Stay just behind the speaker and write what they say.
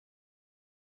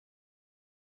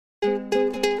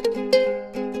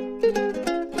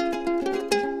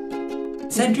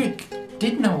Cedric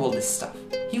did know all this stuff.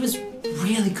 He was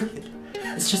really good.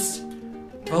 It's just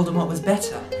Voldemort was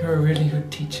better. You're a really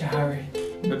good teacher, Harry.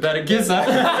 The better kisser.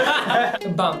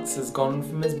 The bounce has gone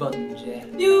from his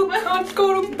bungee. You can't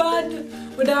go to bed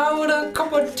without a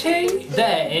cup of tea.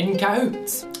 They're in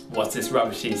cahoots. What's this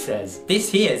rubbish he says?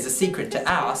 This here is a secret to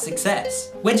our success.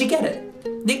 Where'd you get it?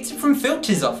 Nicked it from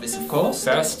Filch's office, of course.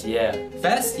 First year.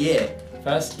 First year.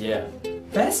 First year.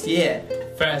 First year.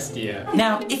 First year.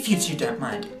 Now, if you two don't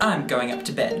mind, I'm going up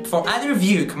to bed before either of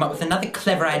you come up with another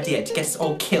clever idea to get us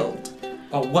all killed.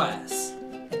 Or worse,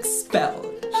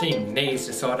 expelled. She needs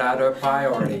to sort out her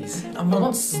priorities. I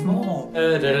want small.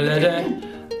 At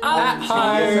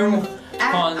home,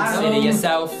 consider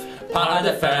yourself part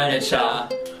of the furniture.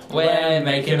 We're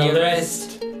making a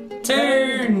list.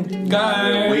 Turn, go.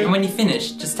 And when you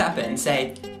finish, just tap it and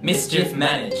say, Mischief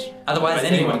Manage. Otherwise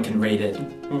anyone can read it.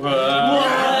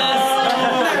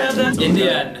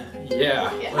 Indian.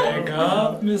 Yeah. Wake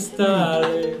up, Mr.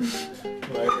 Alex.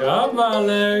 Wake up,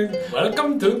 Alex.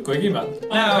 Welcome to Quickie Man.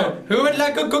 Now, who would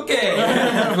like a cookie?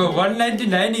 For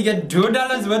 $1.99 you get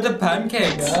 $2 worth of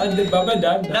pancakes.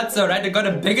 That's alright, I got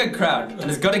a bigger crown. And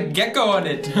it's got a gecko on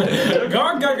it.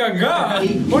 Go, go, go, go.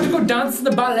 Want to go dance in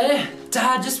the ballet?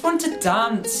 Dad, I just want to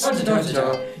dance.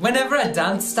 Whenever I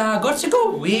dance, Dad, I got to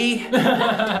go wee.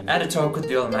 I had a talk with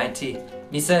the Almighty.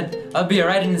 He said, I'll be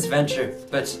alright in this venture,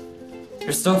 but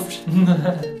you're stuffed.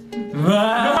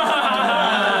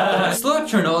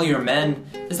 Slaughtering all your men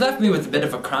has left me with a bit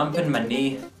of a cramp in my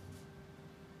knee.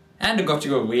 And I got to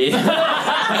go wee.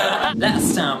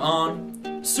 Last time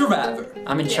on Survivor.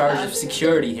 I'm in charge of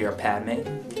security here, Padme.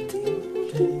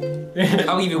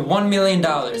 I'll give you $1 million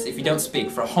if you don't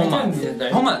speak for a whole month.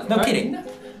 Whole month, no kidding.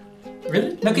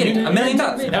 Really? No kidding, $1 million.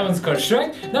 That one's called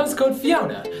Shrek, that one's called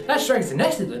Fiona. That Shrek's an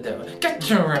excellent though. Get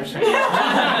your There's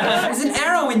an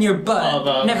arrow in your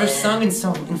butt. Never sung in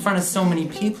front of so many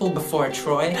people before,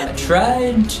 Troy. I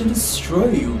tried to destroy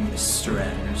you, Mr.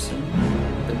 Anderson.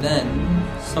 But then,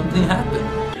 something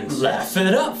happened. Laugh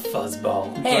it up,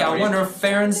 fuzzball. Hey, I won her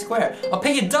fair and square. I'll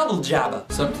pay you double, Jabba.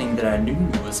 Something that I knew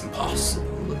was impossible,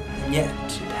 and yet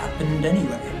it happened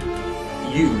anyway.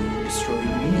 You destroyed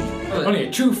me. Only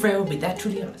a true friend would be that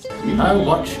truly honest. I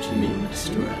watched you,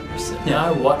 Mr. Anderson. Yeah.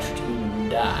 I watched you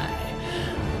die.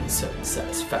 With certain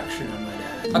satisfaction, I might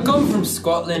add. I come from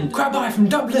Scotland. Crab eye from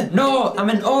Dublin. No, I'm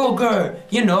an ogre.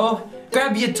 You know,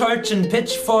 grab your torch and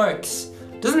pitchforks.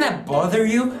 Doesn't that bother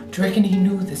you? Do you reckon he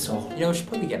knew this all? You know, we should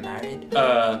probably get married.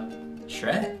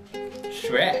 Shrek.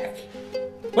 Shrek?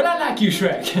 Well, I like you,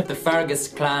 Shrek. The Fergus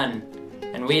clan.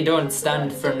 And we don't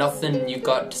stand for nothing you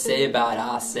got to say about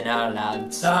us and our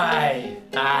lads. Aye.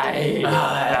 Aye.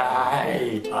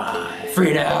 Aye. Aye.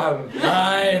 Freedom.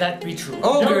 Aye, that be true.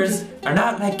 Ogres are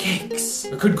not like cakes.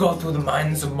 We could go through the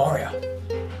mines of Moria.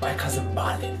 My cousin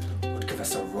Balin would give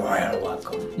us a royal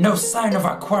welcome. No sign of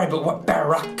our quarry, but what Bear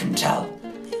Rock can tell.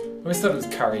 I always thought it was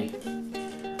curry.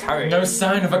 Curry? No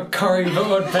sign of a curry, but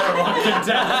what Bear Rock can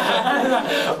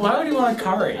tell. Why would you want a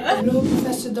curry? Hello,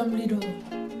 Professor Dumbledore.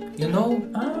 You know,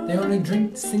 they only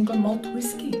drink single malt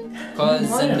whiskey.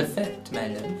 Cause and effect, my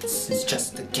love. This is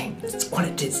just a game. That's all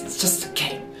it is. It's just a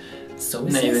game. So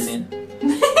is No, you this. didn't.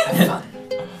 Have fun.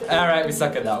 Alright, we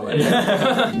suck at that one.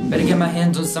 Better get my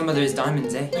hands on some of those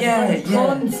diamonds, eh? Yeah,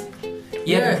 prawns.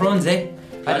 Yeah, the prawns, eh?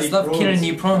 I just love killing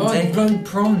you prawns, eh? Blood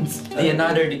prawns.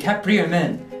 Leonardo DiCaprio,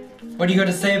 man. What do you got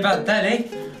to say about that, eh?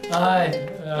 Aye.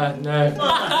 No.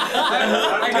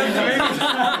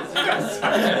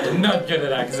 I'm not good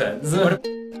at accents.